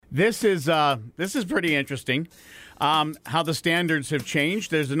This is pretty interesting. How the standards have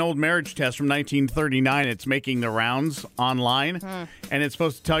changed. There's an old marriage test from 1939. It's making the rounds online, and it's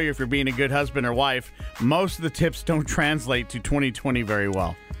supposed to tell you if you're being a good husband or wife. Most of the tips don't translate to 2020 very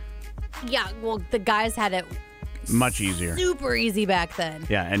well. Yeah, well, the guys had it much easier. Super easy back then.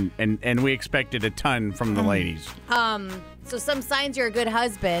 Yeah, and we expected a ton from the ladies. So some signs you're a good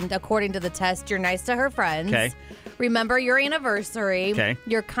husband, according to the test, you're nice to her friends. Okay. Remember your anniversary. Okay.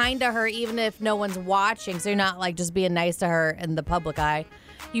 You're kind to her even if no one's watching, so you're not like just being nice to her in the public eye.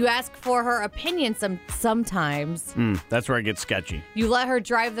 You ask for her opinion sometimes. That's where it gets sketchy. You let her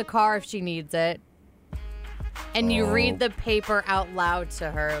drive the car if she needs it. And you read the paper out loud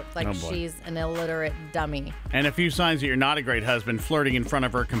to her like she's an illiterate dummy. And a few signs that you're not a great husband: flirting in front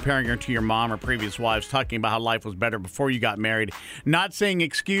of her, comparing her to your mom or previous wives, talking about how life was better before you got married, not saying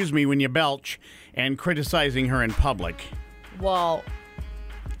excuse me when you belch, and criticizing her in public. Well,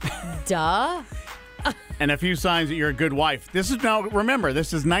 duh. And a few signs that you're a good wife. Remember, this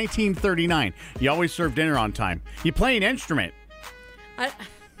is 1939. You always serve dinner on time. You play an instrument.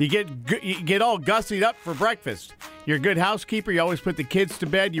 You get all gussied up for breakfast. You're a good housekeeper. You always put the kids to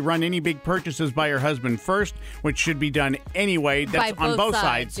bed. You run any big purchases by your husband first, which should be done anyway. That's on both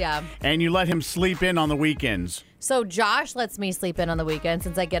sides. Yeah. And you let him sleep in on the weekends. So Josh lets me sleep in on the weekend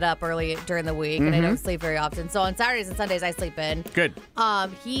since I get up early during the week and I don't sleep very often. So on Saturdays and Sundays I sleep in. Good.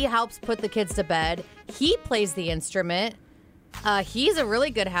 He helps put the kids to bed. He plays the instrument. He's a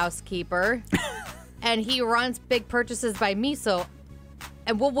really good housekeeper. And he runs big purchases by me,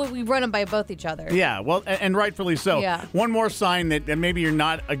 and we run them by both each other. Yeah, well, and rightfully so. Yeah. One more sign that maybe you're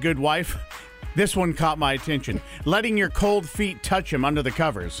not a good wife. This one caught my attention. Letting your cold feet touch him under the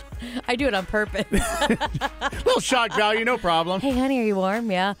covers. I do it on purpose. Little shock value, no problem. Hey, honey, are you warm?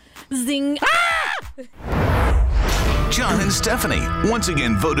 Yeah. Zing. John and Stephanie, once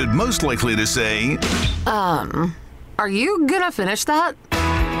again voted most likely to say, Are you gonna finish that?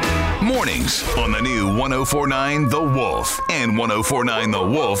 mornings on the new 1049 The Wolf and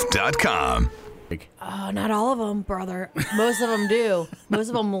 1049thewolf.com. Oh, not all of them, brother. Most of them do. Most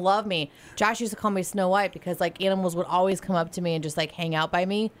of them love me. Josh used to call me Snow White because like animals would always come up to me and just like hang out by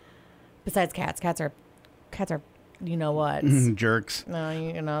me. Besides cats. Cats are, you know what? Jerks.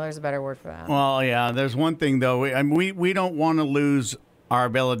 No, there's a better word for that. Well, yeah, there's one thing, though. We don't want to lose our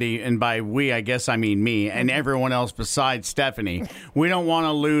ability, and by we, I guess I mean me and everyone else besides Stephanie. We don't want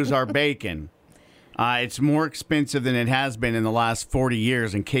to lose our bacon. It's more expensive than it has been in the last 40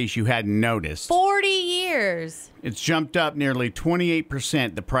 years, in case you hadn't noticed. 40 years. It's jumped up nearly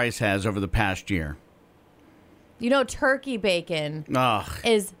 28%, the price has, over the past year. You know, turkey bacon Ugh.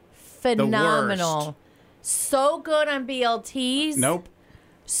 is phenomenal. The worst. So good on BLTs. Nope.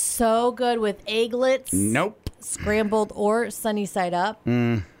 So good with egglets. Nope. Scrambled or sunny side up.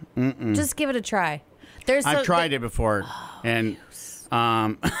 Just give it a try. I've tried it before, and you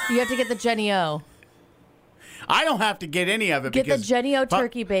have to get the Jenny O. I don't have to get any of it. Get the Jenny O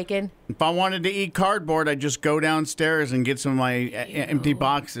turkey bacon. If I wanted to eat cardboard, I'd just go downstairs and get some of my empty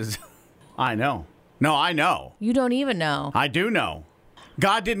boxes. I know. No, I know. You don't even know. I do know.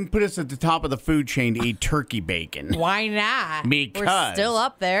 God didn't put us at the top of the food chain to eat turkey bacon. Why not? Because we're still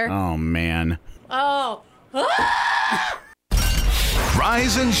up there. Oh, man. Oh.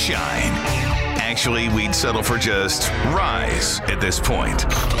 Rise and shine. Actually, we'd settle for just rise at this point.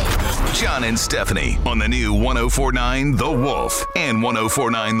 John and Stephanie on the new 1049 The Wolf and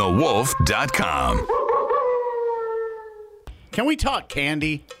 1049thewolf.com. Can we talk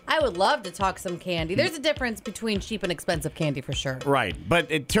candy? I would love to talk some candy. There's a difference between cheap and expensive candy for sure. Right,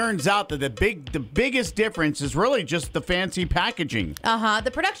 but it turns out that the biggest difference is really just the fancy packaging.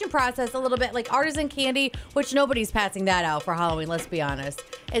 The production process, a little bit like artisan candy, which nobody's passing that out for Halloween, let's be honest,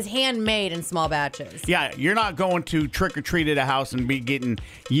 is handmade in small batches. Yeah, you're not going to trick or treat at a house and be getting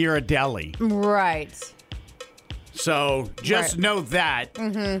Ghirardelli. Right. So just know that.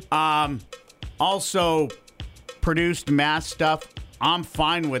 Also, produced mass stuff, I'm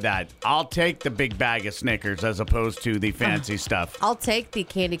fine with that. I'll take the big bag of Snickers as opposed to the fancy stuff. I'll take the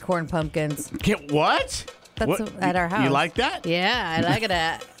candy corn pumpkins. What? That's at our house. You like that? Yeah, I like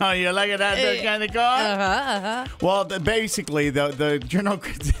that. Oh, you like that kind of car? Well, basically, the general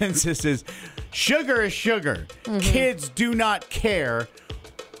consensus is sugar is sugar. Kids do not care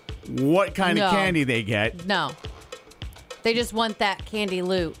what kind of candy they get. No. They just want that candy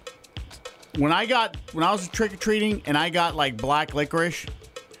loot. When I was trick-or-treating and I got like black licorice,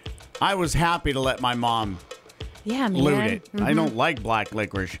 I was happy to let my mom loot it. I don't like black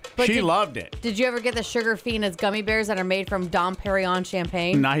licorice. But she loved it. Did you ever get the Sugar Fiend gummy bears that are made from Dom Perignon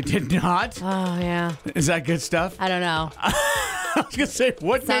champagne? And I did not. Oh, yeah. Is that good stuff? I don't know. I was going to say,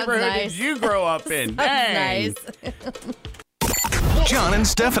 what Sounds neighborhood nice. did you grow up in? Dang. Nice. John and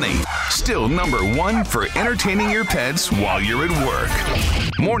Stephanie, still number one for entertaining your pets while you're at work.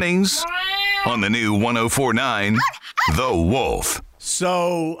 Mornings on the new 104.9 The Wolf.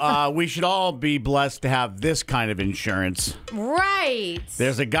 So we should all be blessed to have this kind of insurance. Right.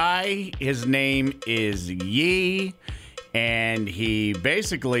 There's a guy, his name is Yee, and he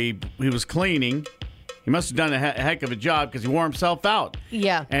was cleaning. He must have done a heck of a job because he wore himself out.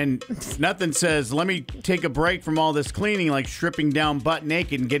 Yeah. And nothing says, let me take a break from all this cleaning, like stripping down butt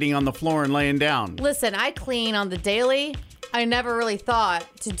naked and getting on the floor and laying down. Listen, I clean on the daily. I never really thought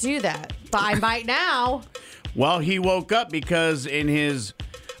to do that, but I might now. Well, he woke up because in his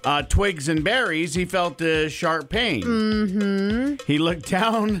twigs and berries, he felt a sharp pain. Mm-hmm. He looked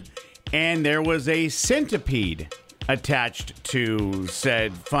down, and there was a centipede attached to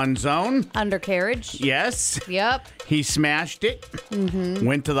said fun zone. Undercarriage. Yes. Yep. He smashed it,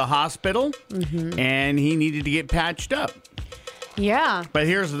 went to the hospital, and he needed to get patched up. Yeah. But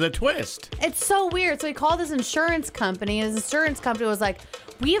here's the twist. It's so weird. So he called his insurance company, and his insurance company was like,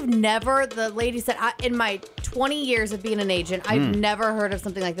 the lady said, in my 20 years of being an agent, I've never heard of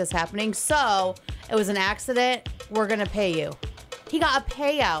something like this happening. So it was an accident. We're going to pay you. He got a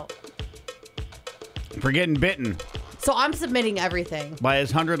payout. For getting bitten So I'm submitting everything. by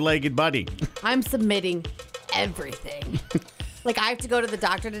his 100-legged buddy. I'm submitting everything. Like, I have to go to the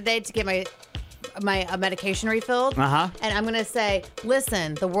doctor today to get my medication refilled. Uh-huh. And I'm going to say,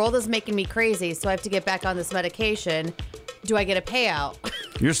 listen, the world is making me crazy, so I have to get back on this medication. Do I get a payout?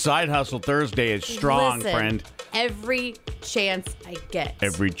 Your side hustle Thursday is strong, Listen, friend. Every chance I get.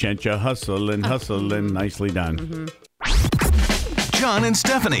 Every chance you hustling, nicely done. John and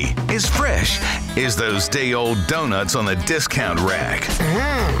Stephanie is fresh is those day-old donuts on the discount rack.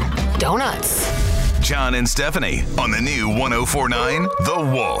 Donuts. John and Stephanie on the new 104.9 The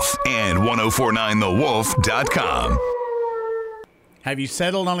Wolf and 1049thewolf.com. Have you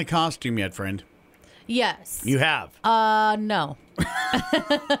settled on a costume yet, friend? Yes. You have. No.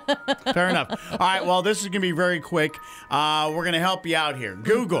 Fair enough. All right, well, this is going to be very quick. We're going to help you out here.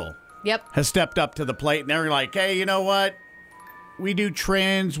 Google Yep. has stepped up to the plate, and they're like, hey, you know what? We do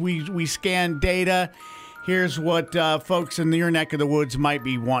trends. We scan data. Here's what folks in your neck of the woods might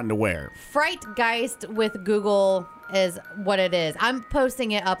be wanting to wear. Frightgeist with Google is what it is. I'm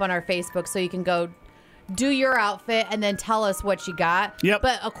posting it up on our Facebook so you can go do your outfit and then tell us what you got. Yep.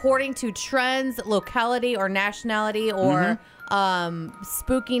 But according to trends, locality, or nationality, or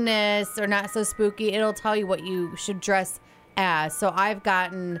spookiness, or not so spooky, it'll tell you what you should dress as. So I've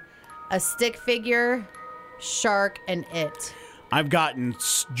gotten a stick figure, shark, and it. I've gotten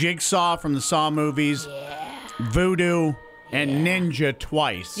Jigsaw from the Saw movies, Voodoo, and Ninja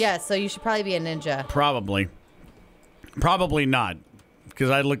twice. Yeah, so you should probably be a ninja. Probably. Probably not, because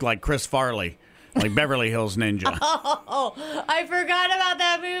I look like Chris Farley, like Beverly Hills Ninja. Oh, I forgot about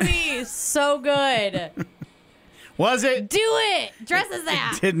that movie. So good. Was it? Do it. Dress as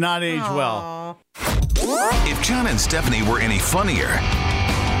that. Did not age well. If John and Stephanie were any funnier,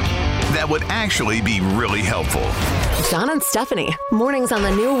 that would actually be really helpful. John and Stephanie. Mornings on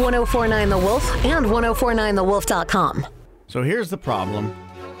the new 104.9 The Wolf and 1049thewolf.com. So here's the problem.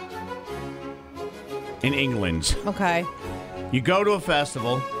 In England, Okay. you go to a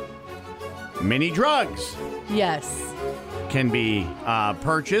festival, many drugs Yes. can be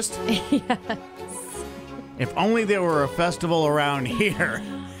purchased. Yes. If only there were a festival around here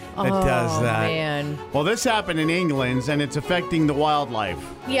that does that. Man. Well, this happened in England, and it's affecting the wildlife.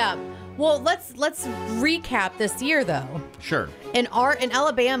 Yeah. Well, let's recap this year though. Sure. In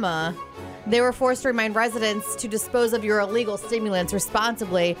Alabama, they were forced to remind residents to dispose of your illegal stimulants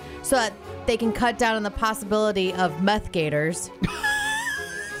responsibly so that they can cut down on the possibility of meth gators.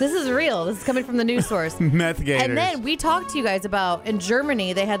 This is real. This is coming from the news source. Meth gators. And then we talked to you guys about in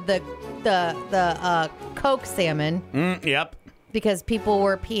Germany they had the Coke salmon Yep. because people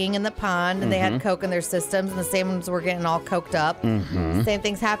were peeing in the pond and they had Coke in their systems and the salmons were getting all coked up. Same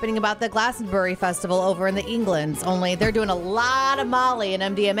thing's happening about the Glastonbury Festival over in the Englands, only they're doing a lot of Molly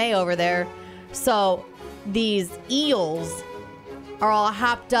and MDMA over there. So these eels are all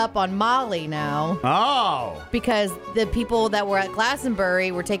hopped up on Molly now. Oh. Because the people that were at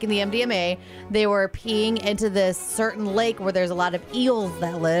Glastonbury were taking the MDMA. They were peeing into this certain lake where there's a lot of eels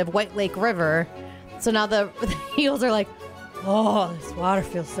that live, White Lake River. So now the eels are like, oh, this water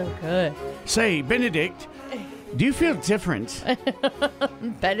feels so good. Say, Benedict, do you feel different?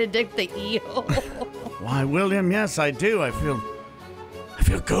 Benedict the eel. Why, William, yes, I do. I feel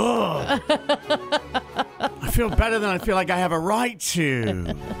good. I feel better than I feel like I have a right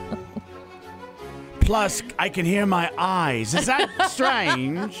to. Plus, I can hear my eyes. Is that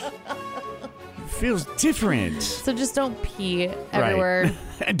strange? Feels different. So just don't pee everywhere.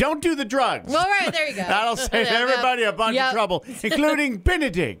 Right. And don't do the drugs. Well, right, there you go. That'll save everybody a bunch of trouble, including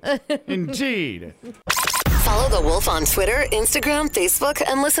Benedict. Indeed. Follow The Wolf on Twitter, Instagram, Facebook,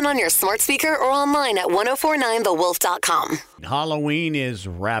 and listen on your smart speaker or online at 1049thewolf.com. Halloween is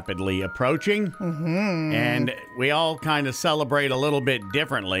rapidly approaching, and we all kind of celebrate a little bit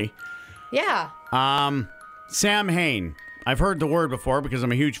differently. Yeah. Samhain. I've heard the word before because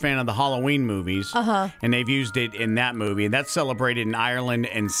I'm a huge fan of the Halloween movies. And they've used it in that movie. And that's celebrated in Ireland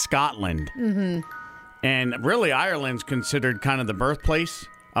and Scotland. And really, Ireland's considered kind of the birthplace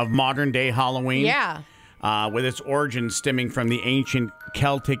of modern-day Halloween. Yeah. With its origins stemming from the ancient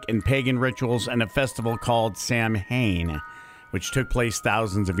Celtic and pagan rituals and a festival called Samhain, which took place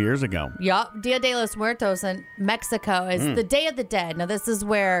thousands of years ago. Yup. Dia de los Muertos in Mexico is the Day of the Dead. Now, this is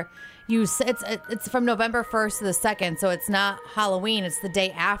where it's from November 1st to the 2nd, so it's not Halloween. It's the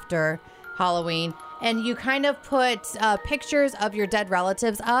day after Halloween. And you kind of put pictures of your dead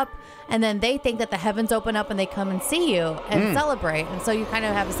relatives up, and then they think that the heavens open up and they come and see you and celebrate. And so you kind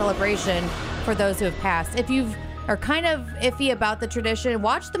of have a celebration for those who have passed. If you are kind of iffy about the tradition,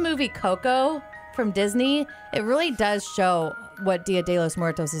 watch the movie Coco from Disney. It really does show what Dia de los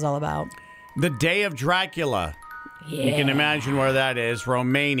Muertos is all about. The Day of Dracula. Yeah. You can imagine where that is,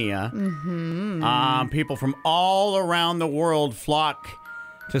 Romania. People from all around the world flock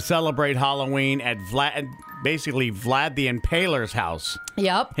to celebrate Halloween at Vlad the Impaler's house.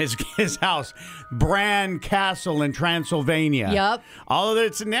 Yep. His house, Bran Castle in Transylvania. Yep. Although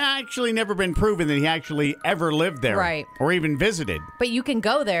it's actually never been proven that he actually ever lived there. Right. Or even visited. But you can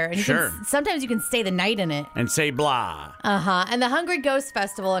go there. And sometimes you can stay the night in it. And say blah. And the Hungry Ghost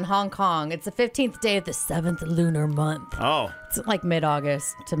Festival in Hong Kong. It's the 15th day of the 7th lunar month. Oh. It's like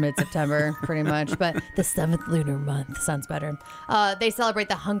mid-August to mid-September, pretty much. But the 7th lunar month sounds better. They celebrate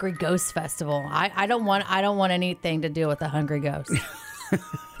the Hungry Ghost Festival. I don't want anything to do with the Hungry Ghost.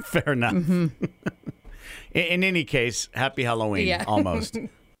 Fair enough. In any case, happy Halloween, almost.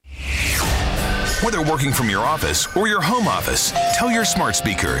 Whether working from your office or your home office, tell your smart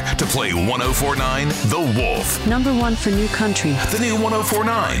speaker to play 1049 The Wolf. #1 for new country. The new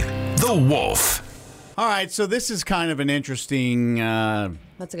 1049 The Wolf. All right, so this is kind of an interesting...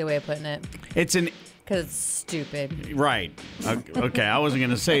 That's a good way of putting it. It's an... Because it's stupid. Right. Okay, I wasn't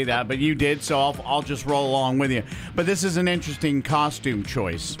going to say that, but you did, so I'll just roll along with you. But this is an interesting costume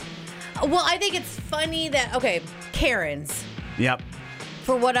choice. Well, I think it's funny that, Karens. Yep.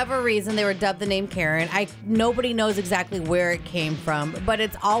 For whatever reason, they were dubbed the name Karen. Nobody knows exactly where it came from, but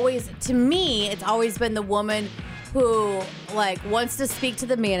it's always been the woman who, wants to speak to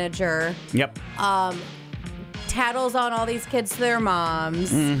the manager. Yep. Tattles on all these kids to their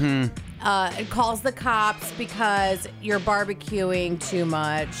moms. Calls the cops because you're barbecuing too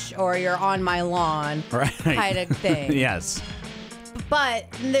much or you're on my lawn, right? Kind of thing. Yes. But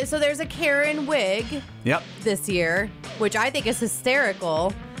so there's a Karen wig. Yep. This year, which I think is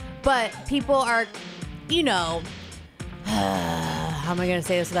hysterical. But people are, how am I going to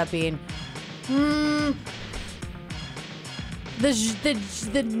say this without being?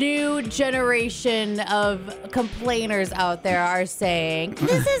 The new generation of complainers out there are saying,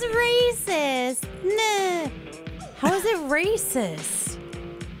 this is racist. Nah. How is it racist?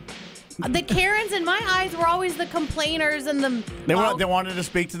 The Karens, in my eyes, were always the complainers and the... They wanted to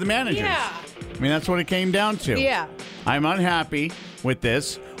speak to the managers. Yeah. I mean, that's what it came down to. Yeah. I'm unhappy with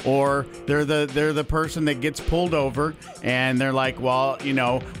this. Or they're the person that gets pulled over and they're like, well,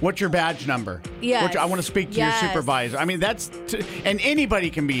 what's your badge number? Yes. I want to speak to your supervisor. I mean, and anybody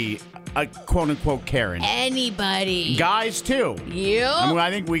can be a quote unquote Karen. Anybody. Guys too. Yep. I mean,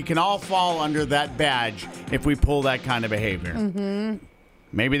 I think we can all fall under that badge if we pull that kind of behavior.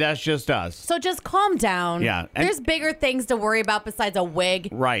 Maybe that's just us. So just calm down. Yeah. There's bigger things to worry about besides a wig.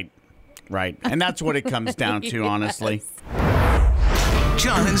 Right. And that's what it comes down to, honestly.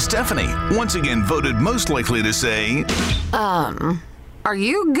 John and Stephanie, once again voted most likely to say, Are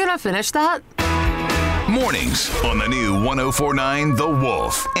you gonna finish that? Mornings on the new 1049 The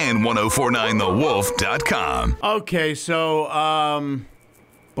Wolf and 1049thewolf.com. Okay, so,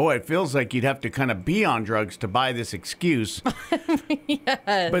 boy, it feels like you'd have to kind of be on drugs to buy this excuse.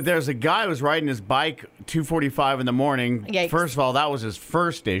 Yes. But there's a guy who was riding his bike 2:45 in the morning. Yikes. First of all, that was his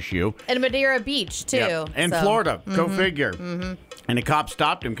first issue. And Madeira Beach, too. Yep. In Florida. Go figure. And the cop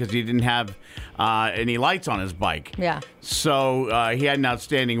stopped him because he didn't have any lights on his bike. Yeah. So he had an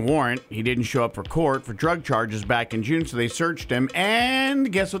outstanding warrant. He didn't show up for court for drug charges back in June, so they searched him.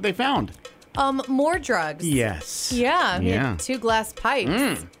 And guess what they found? More drugs. Yes. Yeah. He Yeah. had 2 glass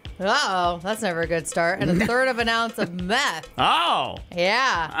pipes. Uh-oh, that's never a good start. And a third of an ounce of meth. Oh.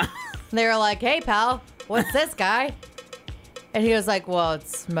 Yeah. They were like, hey, pal, what's this, guy? And he was like, well,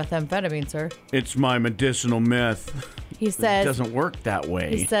 it's methamphetamine, sir. It's my medicinal meth. He says... It doesn't work that way.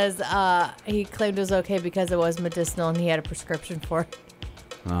 He says he claimed it was okay because it was medicinal and he had a prescription for it.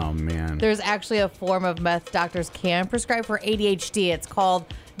 Oh, man. There's actually a form of meth doctors can prescribe for ADHD. It's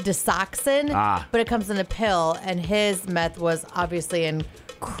called Desoxyn, but it comes in a pill, and his meth was obviously in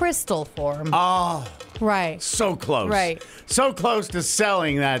crystal form. Oh. Right. So close. Right. So close to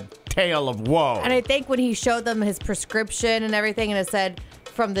selling that tale of woe. And I think when he showed them his prescription and everything, and it said,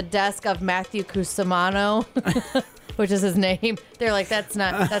 from the desk of Matthew Cusimano, which is his name, they're like,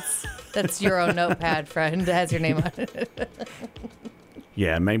 that's your own notepad, friend. It has your name on it.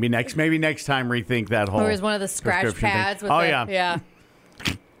 Yeah, maybe next time rethink that whole. Or is one of the scratch pads with yeah.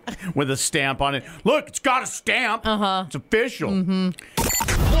 With a stamp on it. Look, it's got a stamp. It's official. Mm-hmm.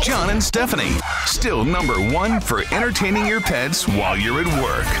 John and Stephanie, still number one for entertaining your pets while you're at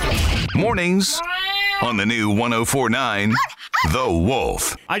work. Mornings on the new 104.9 The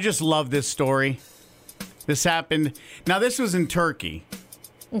Wolf. I just love this story. This happened. Now, this was in Turkey.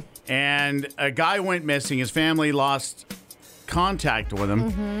 And a guy went missing. His family lost contact with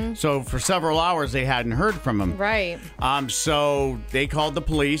him. Mm-hmm. So for several hours, they hadn't heard from him. Right. So they called the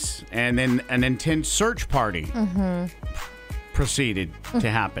police, and then an intense search party proceeded to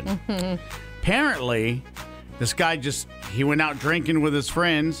happen. Apparently, this guy he went out drinking with his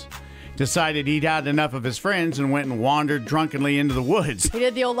friends, decided he'd had enough of his friends, and went and wandered drunkenly into the woods. He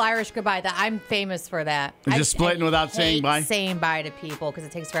did the old Irish goodbye. That I'm famous for that. And just splitting without saying bye? Saying bye to people because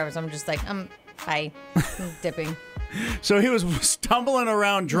it takes forever. So I'm just like, bye. I'm dipping. So he was stumbling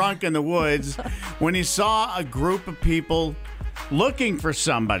around drunk in the woods when he saw a group of people looking for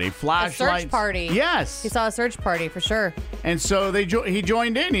somebody. Flashlights. A search party. Yes. He saw a search party for sure. And so he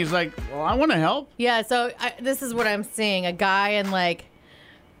joined in. He's like, well, I want to help. Yeah, so this is what I'm seeing. A guy in like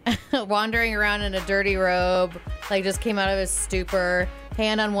wandering around in a dirty robe, like just came out of his stupor,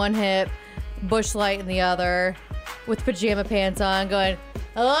 hand on one hip, bush light in the other, with pajama pants on, going,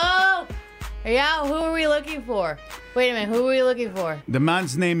 hello? Yeah, who are we looking for? Wait a minute, who are we looking for? The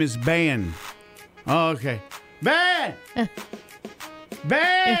man's name is Ben. Oh, okay. Ben!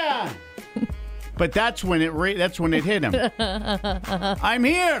 Ben! But that's when it hit him. I'm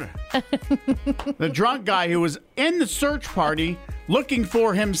here. The drunk guy who was in the search party looking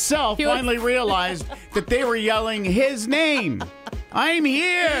for himself finally realized that they were yelling his name. I'm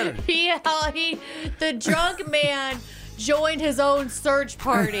here. The drunk man joined his own search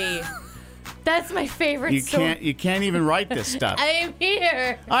party. That's my favorite story. You can't even write this stuff. I am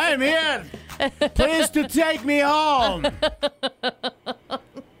here. I am here. Please to take me home.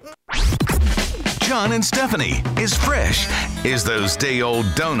 John and Stephanie is fresh as those day-old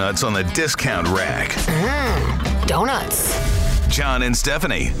donuts on the discount rack. Donuts. John and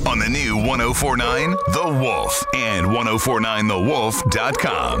Stephanie on the new 104.9 The Wolf and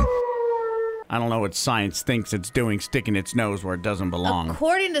 1049thewolf.com. I don't know what science thinks it's doing, sticking its nose where it doesn't belong.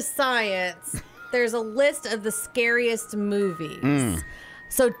 According to science, there's a list of the scariest movies.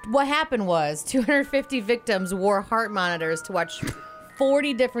 So what happened was 250 victims wore heart monitors to watch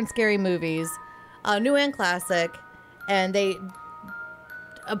 40 different scary movies, new and classic, and they,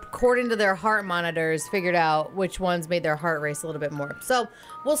 according to their heart monitors, figured out which ones made their heart race a little bit more. So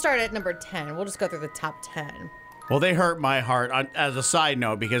we'll start at number 10. We'll just go through the top 10. Well, they hurt my heart, as a side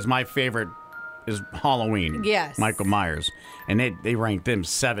note, because my favorite is Halloween. Yes. Michael Myers. And they ranked them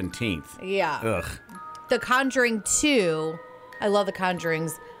 17th. Yeah. Ugh. The Conjuring 2, I love The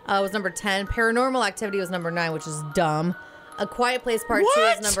Conjurings, was number 10. Paranormal Activity was number 9, which is dumb. A Quiet Place Part 2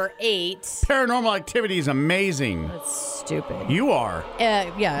 is number 8. Paranormal Activity is amazing. That's stupid. You are.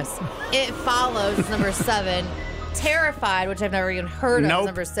 Yes. It Follows is number 7. Terrified, which I've never even heard of, is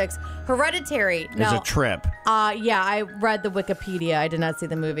number 6. Hereditary. It's a trip. Yeah, I read the Wikipedia. I did not see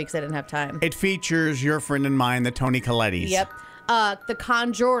the movie because I didn't have time. It features your friend and mine, the Tony Collettis. Yep. The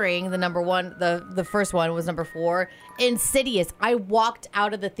Conjuring, the number 1, the first one was number 4. Insidious. I walked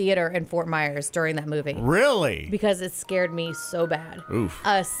out of the theater in Fort Myers during that movie. Really? Because it scared me so bad. Oof.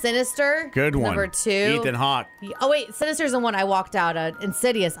 Sinister. Good one. Number 2. Ethan Hawke. Oh, wait. Sinister's the one I walked out of.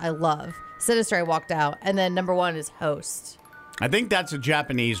 Insidious, I love. Sinister, I walked out. And then number 1 is Host. I think that's a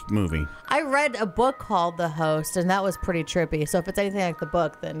Japanese movie. I read a book called The Host, and that was pretty trippy. So if it's anything like the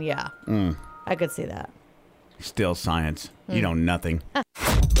book, then yeah. I could see that. Still science. You know nothing.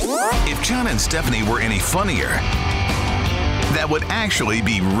 If John and Stephanie were any funnier, that would actually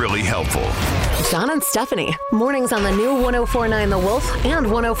be really helpful. John and Stephanie, mornings on the new 104.9 The Wolf and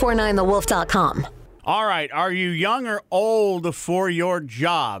 1049thewolf.com. All right. Are you young or old for your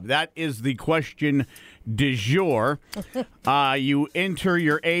job? That is the question du jour. You enter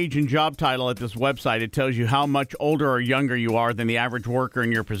your age and job title at this website. It tells you how much older or younger you are than the average worker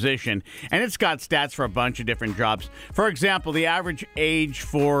in your position. And it's got stats for a bunch of different jobs. For example, the average age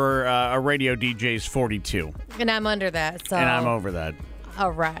for a radio DJ is 42. And I'm under that. So. And I'm over that.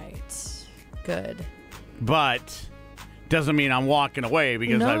 All right. Good. But doesn't mean I'm walking away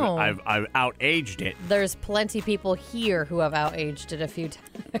because No. I've outaged it. There's plenty people here who have outaged it a few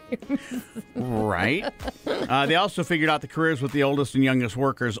times. Right. They also figured out the careers with the oldest and youngest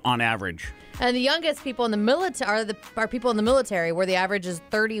workers on average. And the youngest people in the military are people in the military, where the average is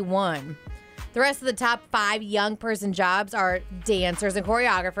 31. The rest of the top 5 young person jobs are dancers and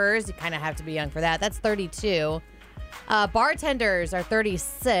choreographers. You kind of have to be young for that. That's 32. Bartenders are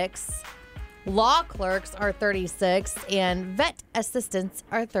 36. Law clerks are 36, and vet assistants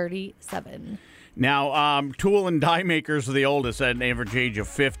are 37. Now, tool and die makers are the oldest at an average age of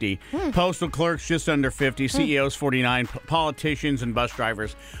 50. Postal clerks just under 50. CEOs 49. Politicians and bus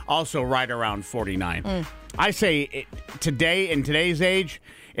drivers also right around 49. I say today, in today's age,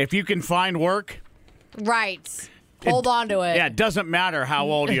 if you can find work, Right. Hold on to it. yeah, it doesn't matter how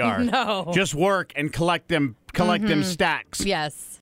old you are. No. Just work and collect them stacks. Yes.